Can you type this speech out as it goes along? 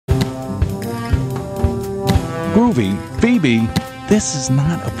Groovy, Phoebe, this is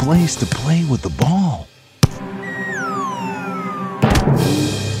not a place to play with the ball.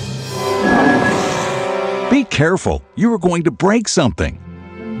 Be careful, you are going to break something.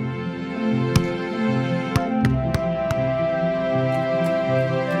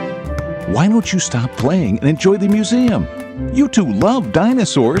 Why don't you stop playing and enjoy the museum? You two love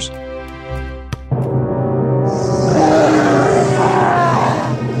dinosaurs.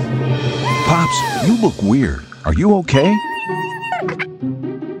 Pops, you look weird. Are you okay?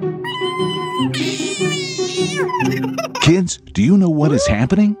 Kids, do you know what is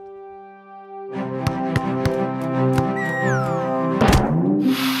happening?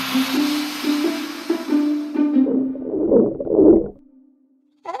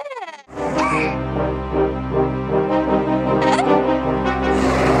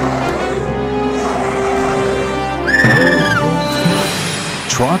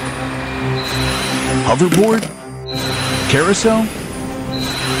 Truck? Hoverboard? Carousel?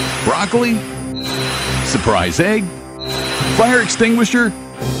 Broccoli? Surprise egg? Fire extinguisher?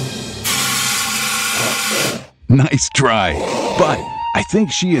 Nice try, but I think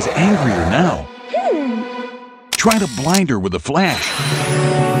she is angrier now. Try to blind her with a flash.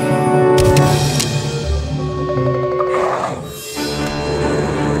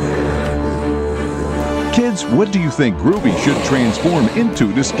 Kids, what do you think Groovy should transform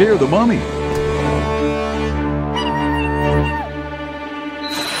into to scare the mummy?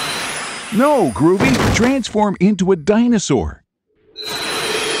 No, Groovy, transform into a dinosaur.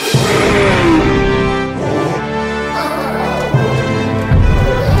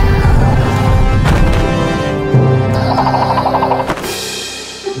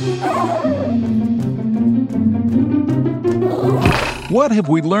 What have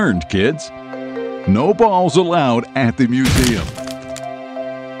we learned, kids? No balls allowed at the museum.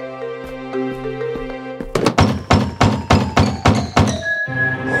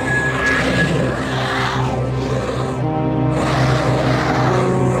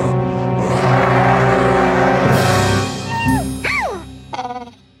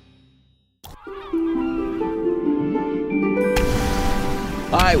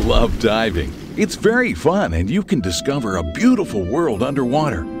 I love diving. It's very fun and you can discover a beautiful world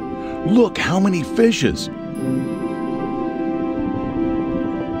underwater. Look how many fishes.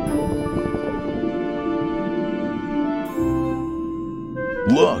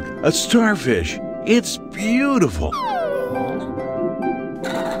 Look, a starfish. It's beautiful.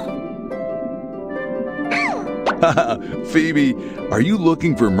 Phoebe, are you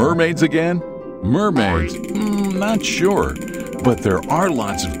looking for mermaids again? Mermaids? Not sure, but there are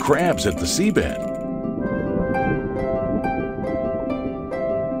lots of crabs at the seabed.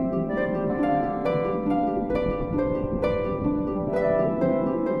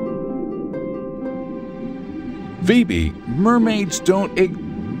 Phoebe, mermaids don't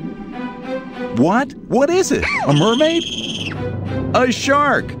What? What is it? A mermaid? A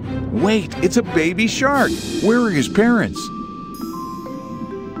shark! Wait, it's a baby shark. Where are his parents?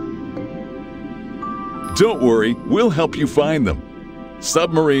 Don't worry, we'll help you find them.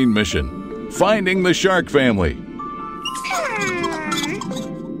 Submarine mission. Finding the shark family.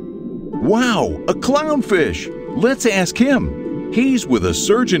 Wow, a clownfish. Let's ask him. He's with a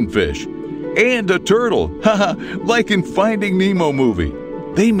surgeonfish. And a turtle, haha, like in Finding Nemo movie.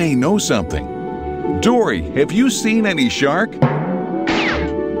 They may know something. Dory, have you seen any shark?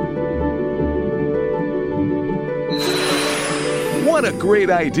 What a great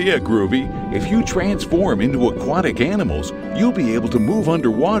idea, Groovy. If you transform into aquatic animals, you'll be able to move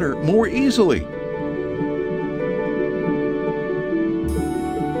underwater more easily.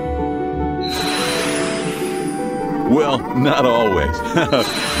 Well, not always.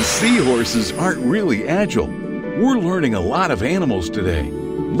 Seahorses aren't really agile. We're learning a lot of animals today.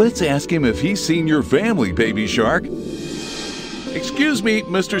 Let's ask him if he's seen your family, baby shark. Excuse me,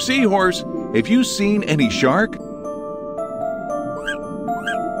 Mr. Seahorse, have you seen any shark?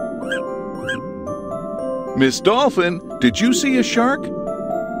 Miss Dolphin, did you see a shark?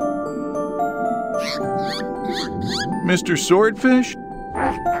 Mr. Swordfish?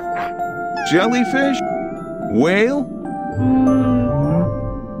 Jellyfish? Whale?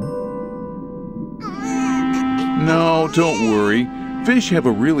 No, don't worry. Fish have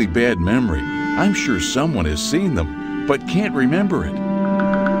a really bad memory. I'm sure someone has seen them, but can't remember it.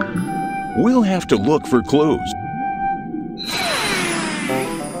 We'll have to look for clues.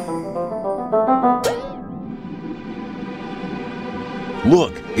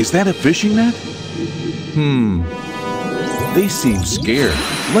 Look, is that a fishing net? They seem scared.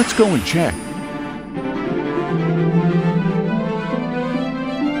 Let's go and check.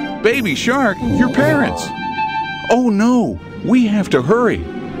 Baby shark, your parents. Oh no, we have to hurry.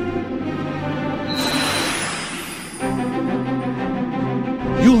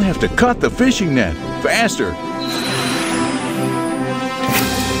 You'll have to cut the fishing net. Faster.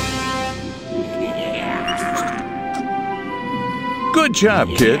 Good job,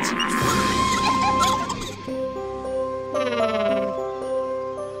 kids.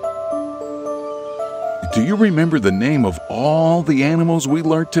 Do you remember the name of all the animals we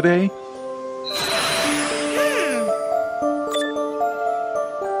learned today?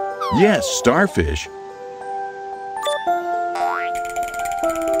 Yes, starfish.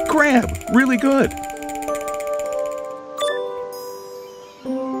 Crab, really good.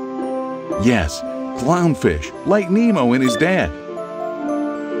 Yes, clownfish, like Nemo and his dad.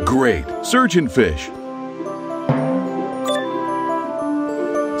 Great, surgeonfish.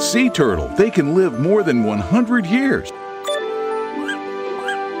 Sea turtle, they can live more than 100 years.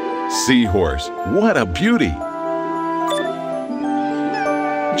 Seahorse, what a beauty.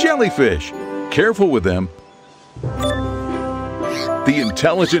 Jellyfish, careful with them. The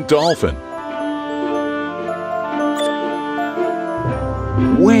intelligent dolphin.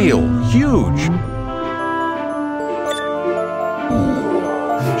 Whale, huge.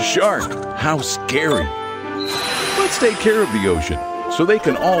 Shark, how scary. Let's take care of the ocean so they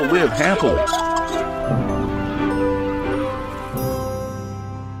can all live happily.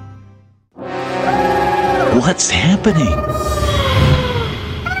 What's happening?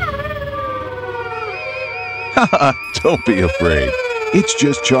 Haha, don't be afraid. It's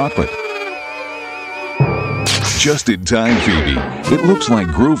just chocolate. Just in time, Phoebe. It looks like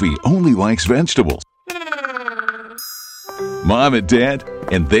Groovy only likes vegetables. Mom and Dad,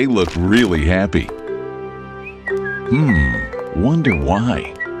 and they look really happy. Wonder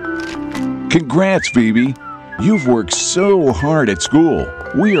why. Congrats, Phoebe. You've worked so hard at school.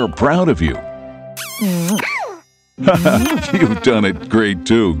 We are proud of you. You've done it great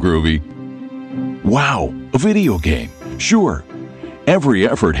too, Groovy. Wow, a video game. Sure, every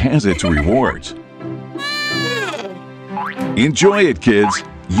effort has its rewards. Enjoy it, kids.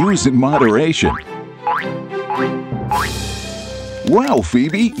 Use in moderation. Wow,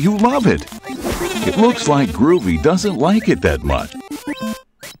 Phoebe, you love it. It looks like Groovy doesn't like it that much.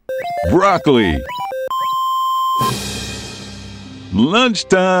 Broccoli.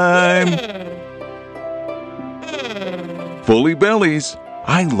 Lunchtime. Fully bellies.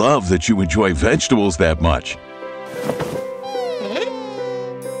 I love that you enjoy vegetables that much.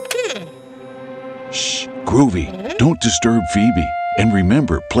 Shh, Groovy, don't disturb Phoebe. And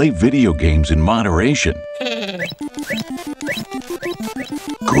remember, play video games in moderation.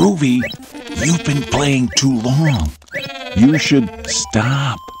 Groovy, you've been playing too long. You should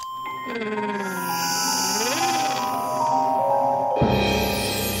stop.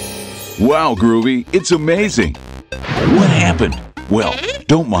 Wow, Groovy, it's amazing. What happened? Well,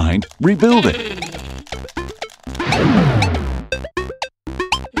 don't mind, rebuild it.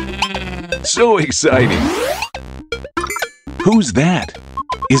 So exciting. Who's that?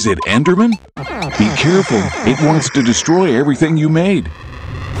 Is it Enderman? Be careful, it wants to destroy everything you made.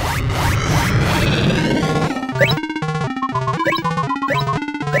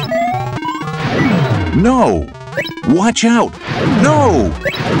 No! Watch out! No!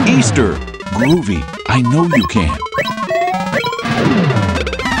 Easter! Groovy, I know you can.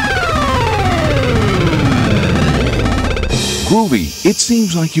 Groovy, it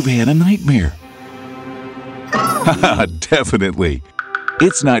seems like you've had a nightmare. Haha, definitely.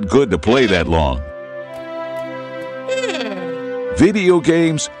 It's not good to play that long. Video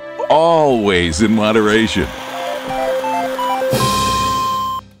games, always in moderation.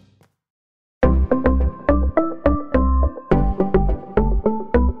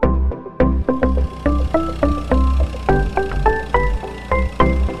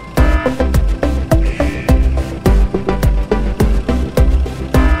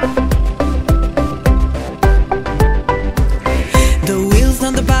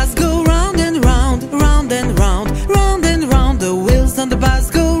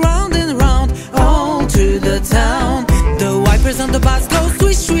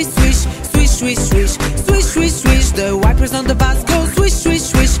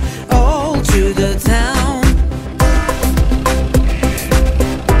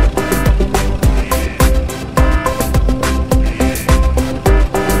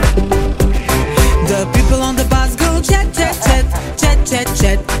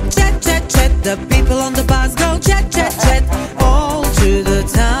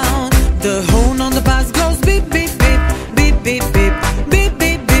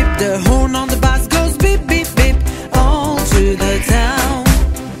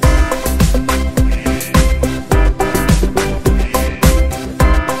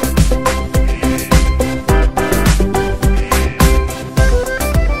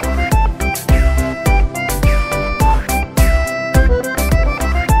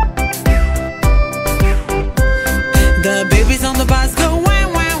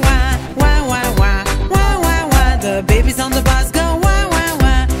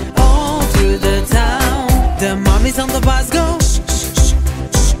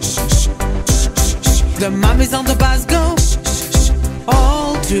 The mummies on the bus go shh, shh, shh,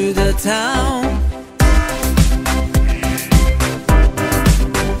 all through the town.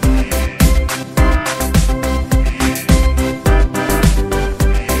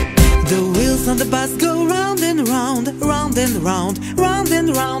 The wheels on the bus go round and round, round and round, round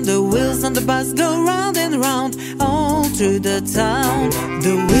and round. The wheels on the bus go round and round, all through the town.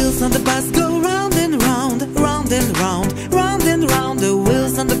 The wheels on the bus go round and round, round and round, round and round. The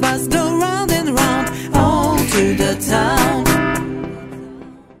wheels on the bus go round and round, all through the town.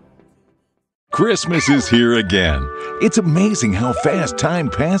 Christmas is here again. It's amazing how fast time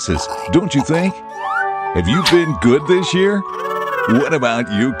passes, don't you think? Have you been good this year? What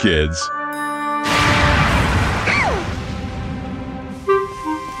about you kids?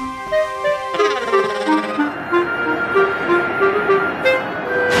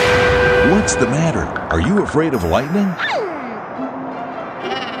 What's the matter? Are you afraid of lightning?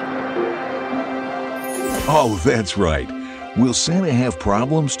 Oh, that's right. Will Santa have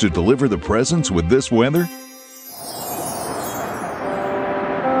problems to deliver the presents with this weather?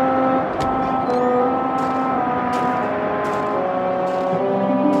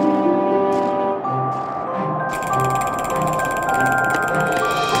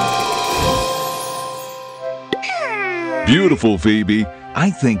 Beautiful, Phoebe. I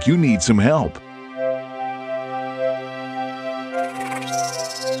think you need some help.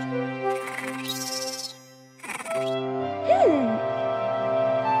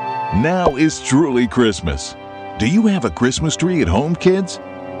 Now is truly Christmas. Do you have a Christmas tree at home, kids?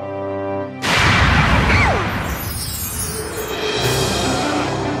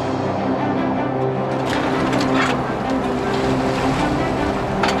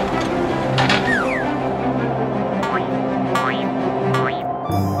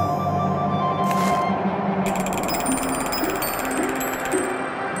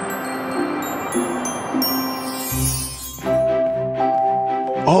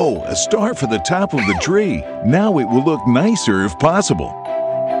 Oh, a star for the top of the tree. Now it will look nicer if possible.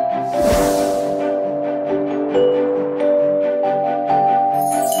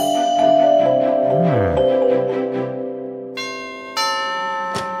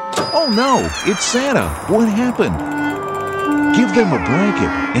 Oh no, it's Santa. What happened? Give them a blanket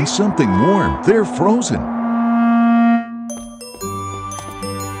and something warm. They're frozen.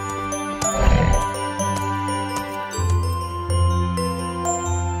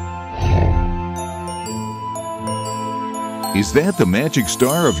 Is that the magic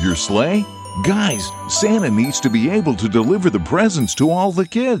star of your sleigh? Guys, Santa needs to be able to deliver the presents to all the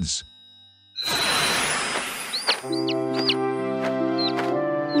kids.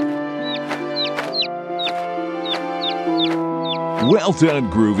 Well done,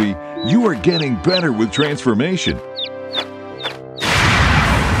 Groovy. You are getting better with transformation.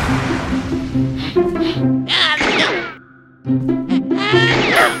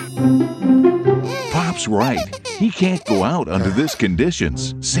 Pop's right. He can't go out under these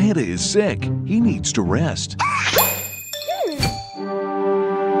conditions. Santa is sick. He needs to rest.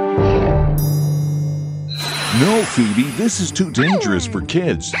 No, Phoebe, this is too dangerous for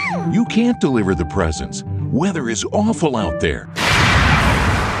kids. You can't deliver the presents. Weather is awful out there.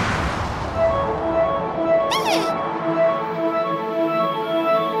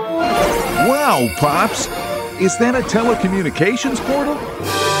 Wow, Pops! Is that a telecommunications portal?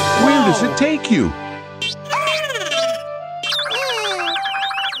 Where does it take you?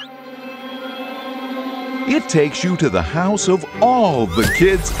 It takes you to the house of all the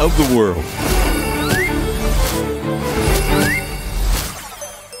kids of the world.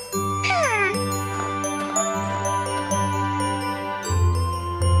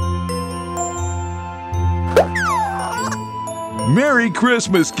 Merry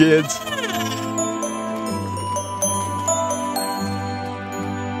Christmas, kids!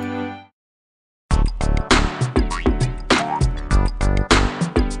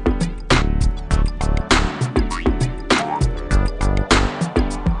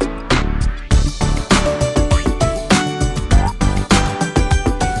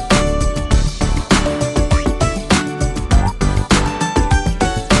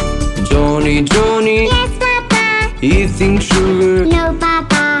 Johnny, Yes, Papa. eating sugar, No,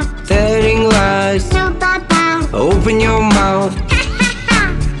 Papa. telling lies. No, Papa. Open your mouth.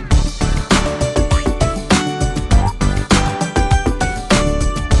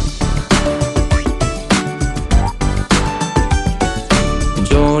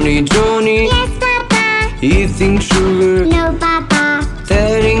 Johnny, Yes, Papa. eating sugar, No, Papa.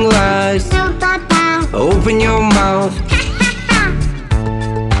 telling lies. No, Papa. Open your mouth.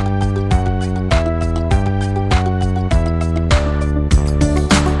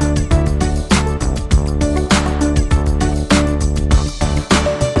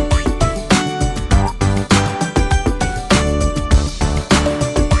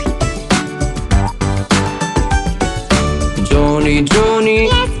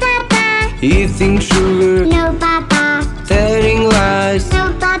 Eating sugar, No, Papa. telling lies.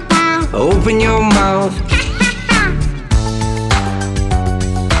 No, Papa. Open your mouth.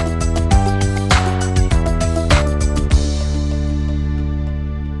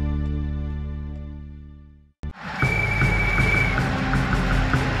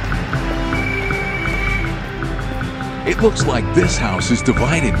 It looks like this house is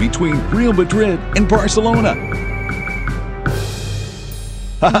divided between Real Madrid and Barcelona.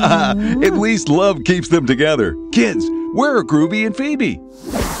 At least love keeps them together. Kids, where are Groovy and Phoebe?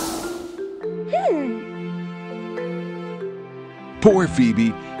 Poor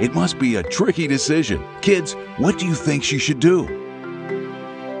Phoebe, it must be a tricky decision. Kids, what do you think she should do?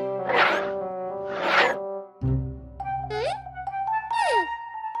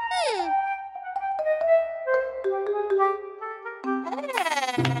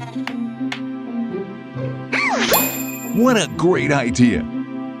 What a great idea!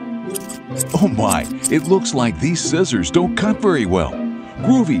 Oh my, it looks like these scissors don't cut very well.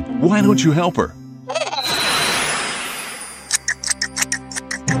 Groovy, why don't you help her?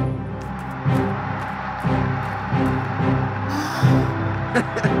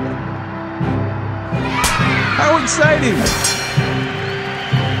 How exciting!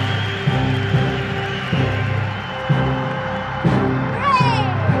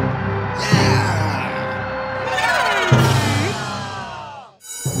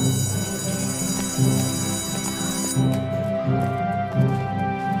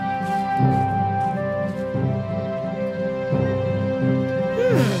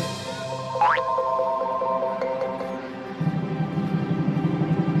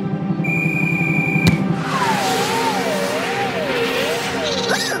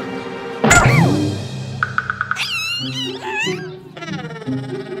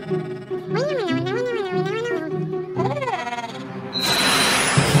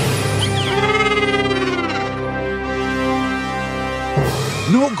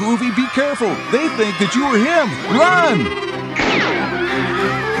 No, Groovy, be careful. They think that you were him. Run!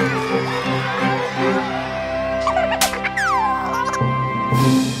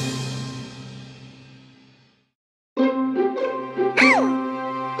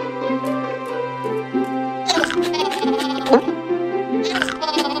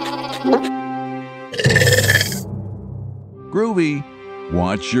 Groovy,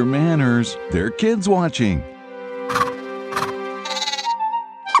 watch your manners. There are kids watching.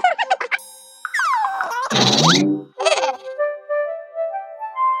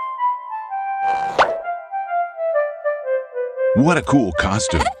 What a cool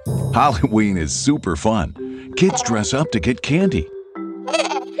costume. Halloween is super fun. Kids dress up to get candy.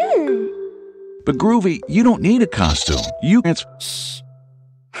 But Groovy, you don't need a costume.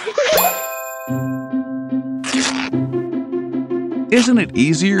 Isn't it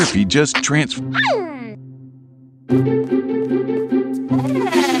easier if you just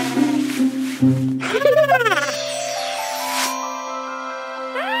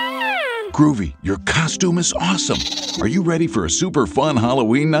Groovy, your costume is awesome. Are you ready for a super fun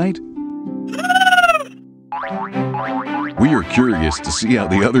Halloween night? We are curious to see how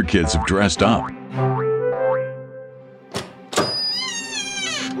the other kids have dressed up.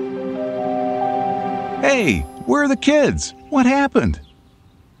 Hey, where are the kids? What happened?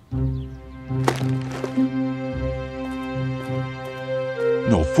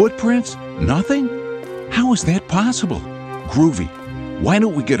 No footprints? Nothing? How is that possible? Groovy, why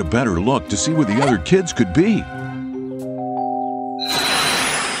don't we get a better look to see where the other kids could be?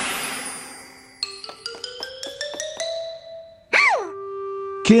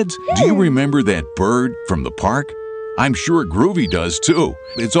 Kids, do you remember that bird from the park? I'm sure Groovy does too.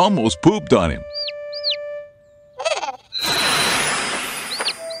 It's almost pooped on him.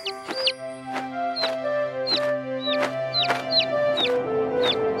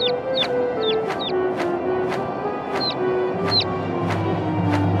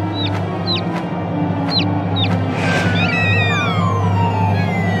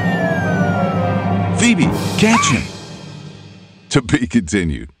 Phoebe, catch him! To be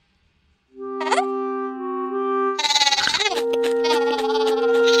continued.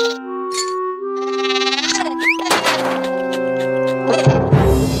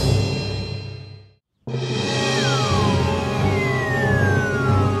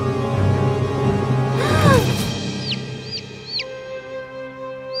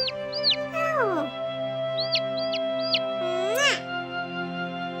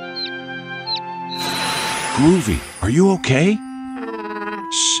 Groovy, are you okay?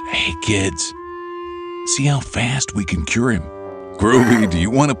 Shh, hey kids. See how fast we can cure him. Groovy, do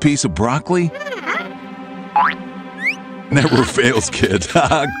you want a piece of broccoli? Never fails, kid.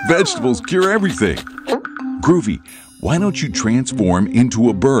 Vegetables cure everything. Groovy, why don't you transform into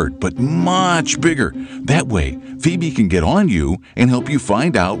a bird, but much bigger? That way, Phoebe can get on you and help you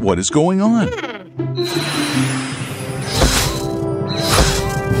find out what is going on.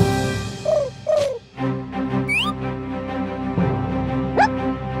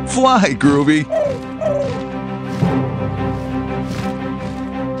 Fly, Groovy.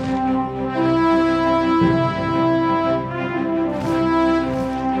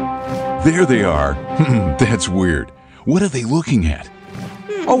 There they are. That's weird. What are they looking at?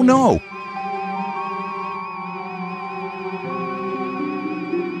 Oh no!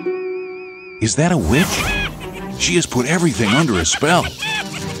 Is that a witch? She has put everything under a spell.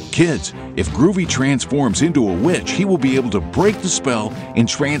 Kids, if Groovy transforms into a witch, he will be able to break the spell and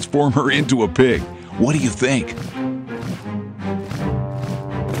transform her into a pig. What do you think?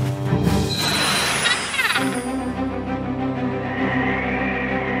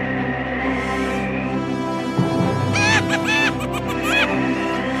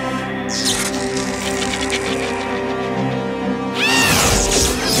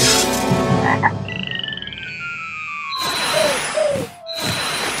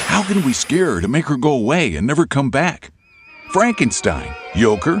 How can we scare her to make her go away and never come back? Frankenstein,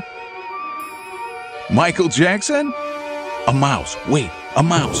 Joker, Michael Jackson? A mouse. Wait, a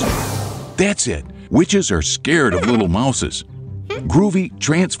mouse. That's it. Witches are scared of little mouses. Groovy,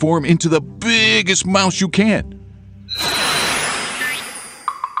 transform into the biggest mouse you can.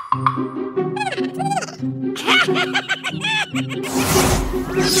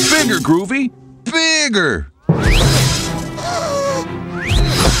 Bigger, Groovy. Bigger.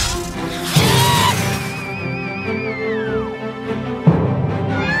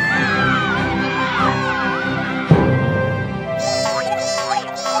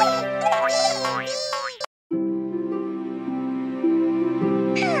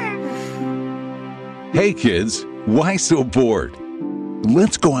 Hey kids, why so bored?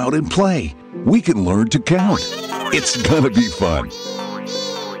 Let's go out and play. We can learn to count. It's gonna be fun.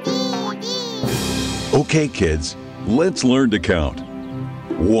 Okay kids, let's learn to count.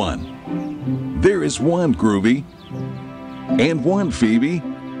 1. There is 1, Groovy. And 1, Phoebe.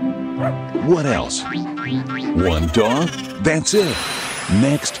 What else? 1 dog? That's it.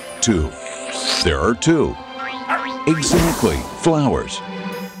 Next, 2. There are 2. Exactly, flowers.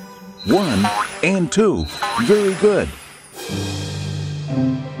 1 and 2. Very good.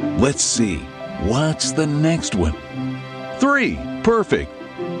 Let's see. What's the next one? 3. Perfect.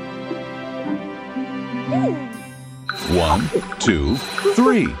 1, 2,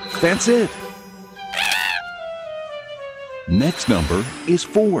 3. That's it. Next number is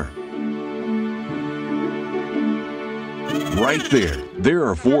 4. Right there. There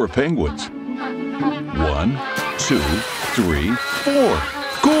are 4 penguins. 1, 2, 3, 4.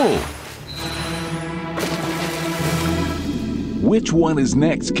 Cool! Which one is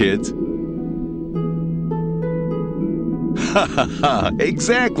next, kids? Ha ha ha!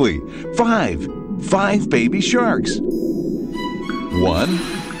 Exactly! 5! 5 baby sharks! 1,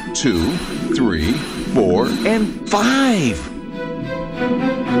 2, 3, 4, and 5!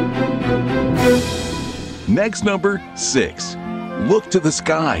 Next number, 6. Look to the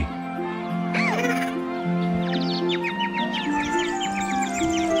sky.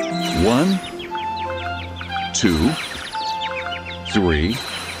 1, 2, 3,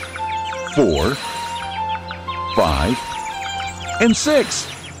 4, 5, and 6.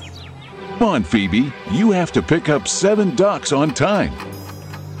 Come on, Phoebe, you have to pick up 7 ducks on time.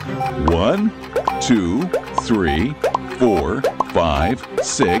 1, 2, 3, 4, 5,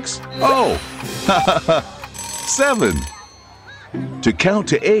 6. Oh, 7. To count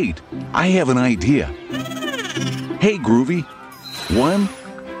to 8, I have an idea. Hey, Groovy, 1,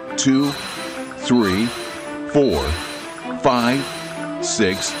 2, 3, 4, 5,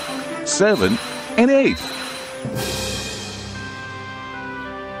 6, 7, and 8.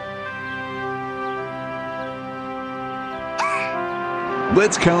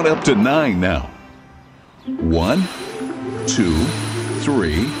 Let's count up to 9 now. 1, 2,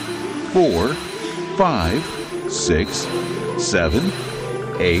 3, 4, 5, 6, 7,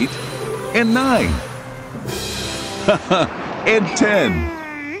 8, and 9. And 10.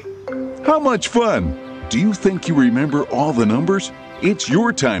 How much fun! Do you think you remember all the numbers? It's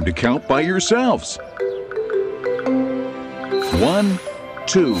your time to count by yourselves. 1,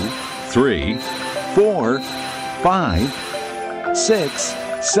 2, 3, 4, 5, 6,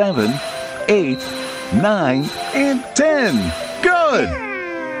 7, 8, 9, and 10. Good!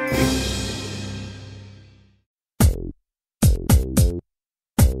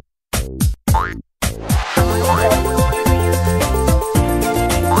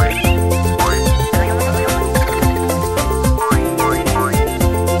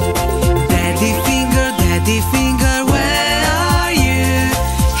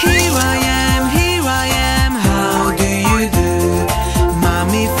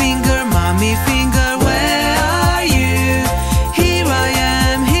 Baby finger, where are you? Here I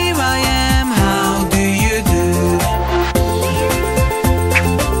am, how do you do?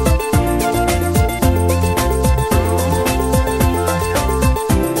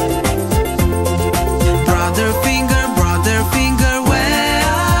 Brother finger, where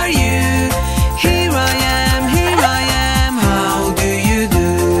are you? Here I am, how do you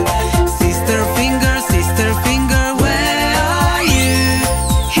do? Sister finger, where are you?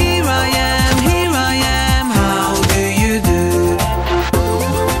 Here I am, how do you do?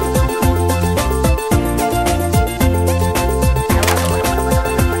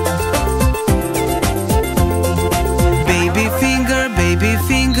 Baby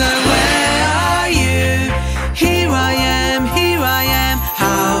finger, where are you? Here I am,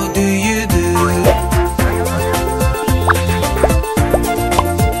 how do you do?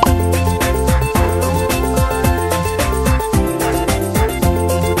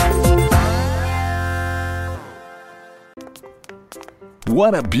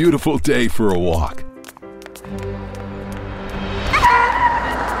 What a beautiful day for a walk.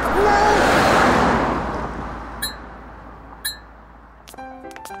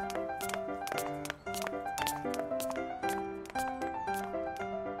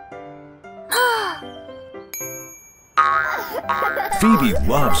 Phoebe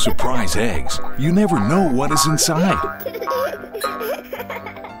loves surprise eggs. You never know what is inside.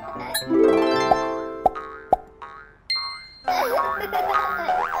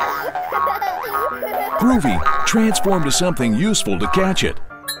 Groovy, transform to something useful to catch it.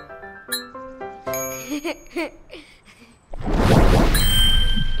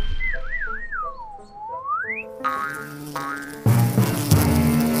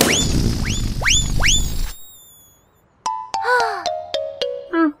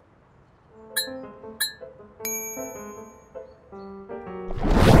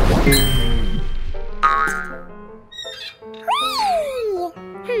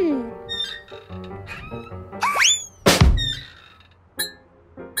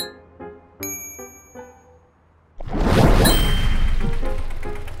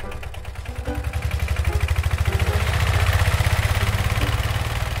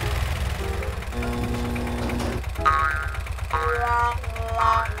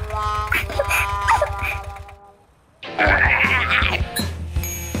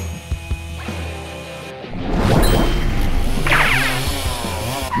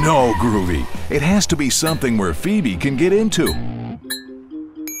 No, Groovy. It has to be something where Phoebe can get into.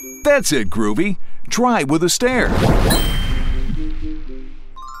 That's it, Groovy. Try with a stair.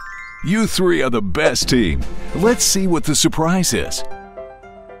 You three are the best team. Let's see what the surprise is.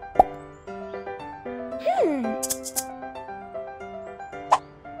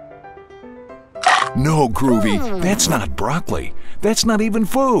 No, Groovy, that's not broccoli. That's not even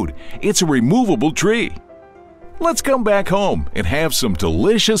food. It's a removable tree. Let's come back home and have some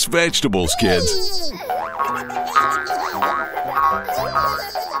delicious vegetables, kids.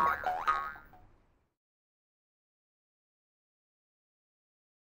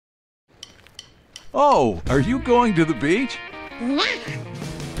 Oh, are you going to the beach?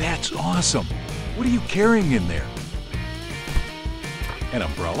 That's awesome. What are you carrying in there? An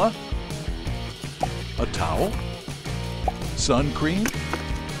umbrella? A towel? Sun cream?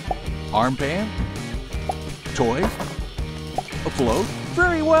 Armband? Toy? A float?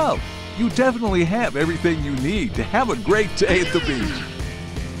 Very well. You definitely have everything you need to have a great day at the beach.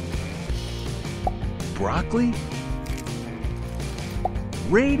 Broccoli?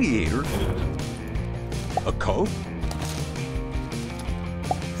 Radiator? A coat?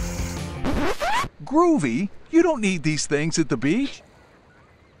 Groovy, you don't need these things at the beach.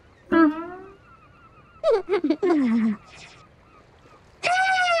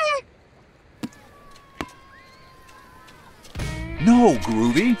 No,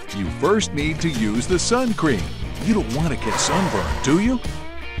 Groovy, you first need to use the sun cream. You don't want to get sunburned, do you?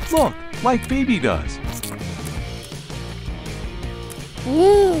 Look, like Phoebe does.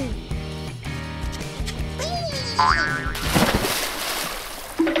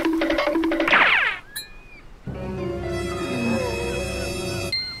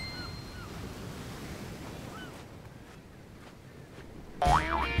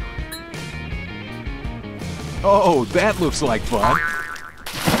 Oh, that looks like fun.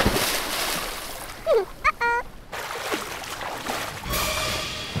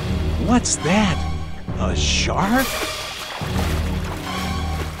 What's that? A shark?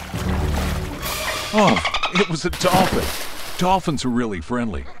 Oh, it was a dolphin. Dolphins are really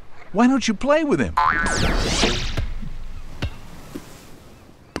friendly. Why don't you play with him?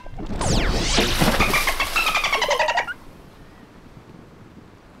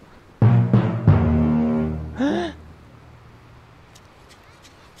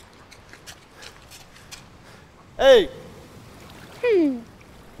 Hey!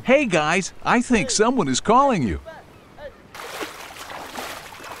 Hey guys, I think someone is calling you.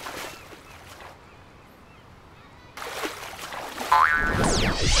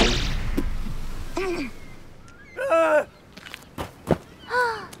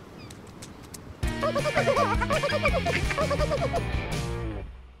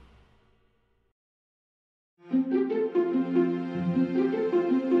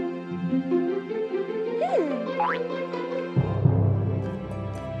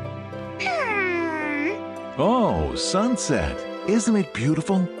 Oh, sunset. Isn't it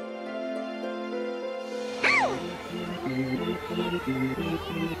beautiful?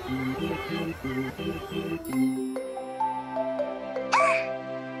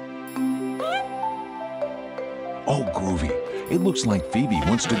 Oh, Groovy, it looks like Phoebe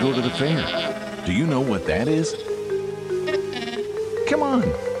wants to go to the fair. Do you know what that is? Come on,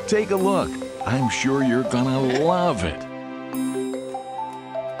 take a look. I'm sure you're gonna love it.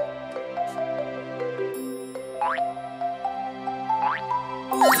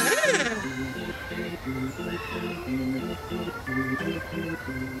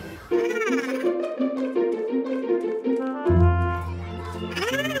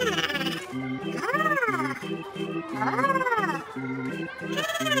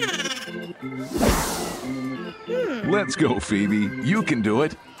 Let's go, Phoebe. You can do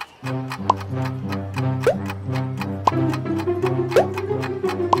it.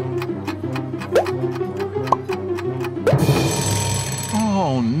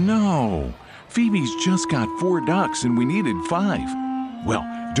 Oh, no. Phoebe's just got 4 ducks and we needed 5. Well,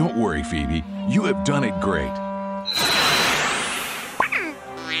 don't worry, Phoebe. You have done it great.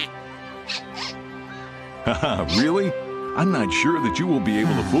 Haha, really? I'm not sure that you will be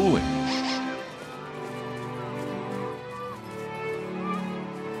able to fool him.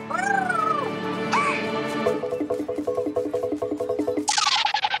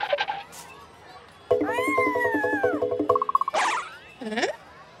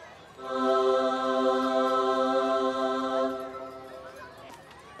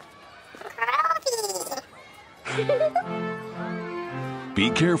 Be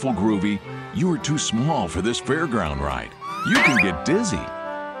careful, Groovy. You are too small for this fairground ride. You can get dizzy.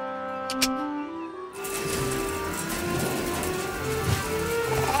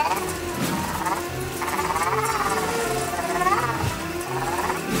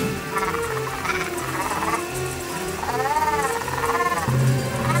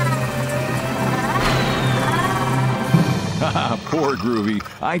 Haha, poor Groovy.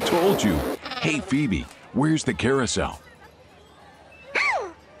 I told you. Hey, Phoebe, where's the carousel?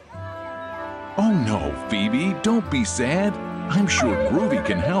 Oh no, Phoebe, don't be sad. I'm sure Groovy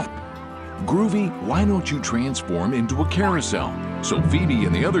can help. Groovy, why don't you transform into a carousel so Phoebe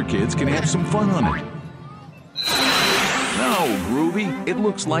and the other kids can have some fun on it? No, Groovy, it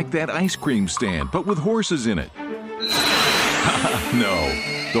looks like that ice cream stand, but with horses in it. No,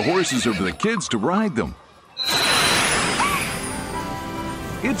 the horses are for the kids to ride them.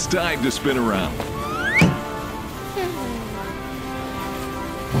 It's time to spin around.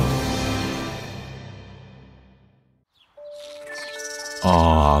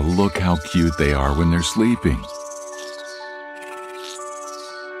 Aw, look how cute they are when they're sleeping.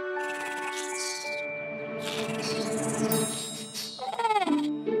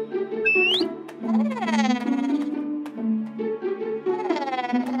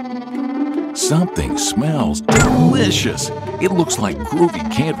 Something smells delicious. It looks like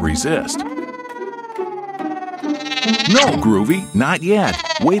Groovy can't resist. No, Groovy, not yet.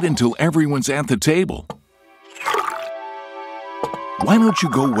 Wait until everyone's at the table. Why don't you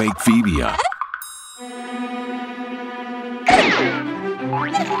go wake Phoebe up?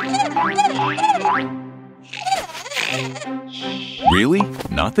 Really?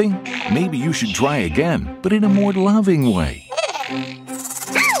 Nothing? Maybe you should try again, but in a more loving way.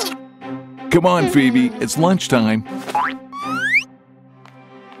 Come on, Phoebe, it's lunchtime.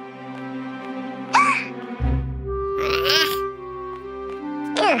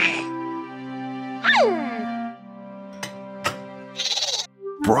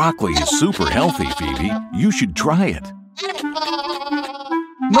 Broccoli is super healthy, Phoebe. You should try it.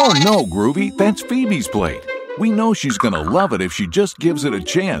 No, Groovy, that's Phoebe's plate. We know she's gonna love it if she just gives it a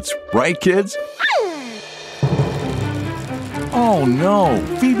chance, right, kids? Oh no,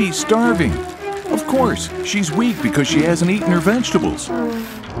 Phoebe's starving. Of course, she's weak because she hasn't eaten her vegetables.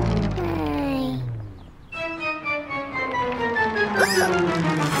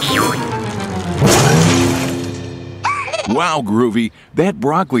 Wow, Groovy, that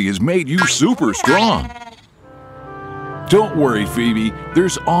broccoli has made you super strong. Don't worry, Phoebe,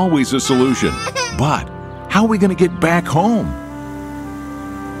 there's always a solution. But How are we going to get back home?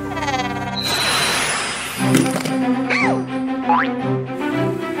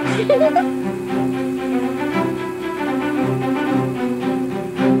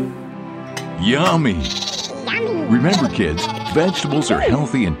 Yummy! Remember, kids, vegetables are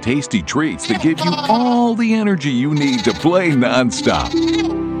healthy and tasty treats that give you all the energy you need to play nonstop.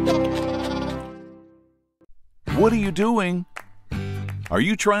 What are you doing? Are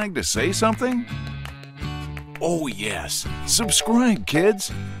you trying to say something? Oh yes, subscribe,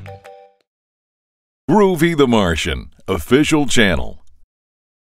 kids! Groovy the Martian, official channel.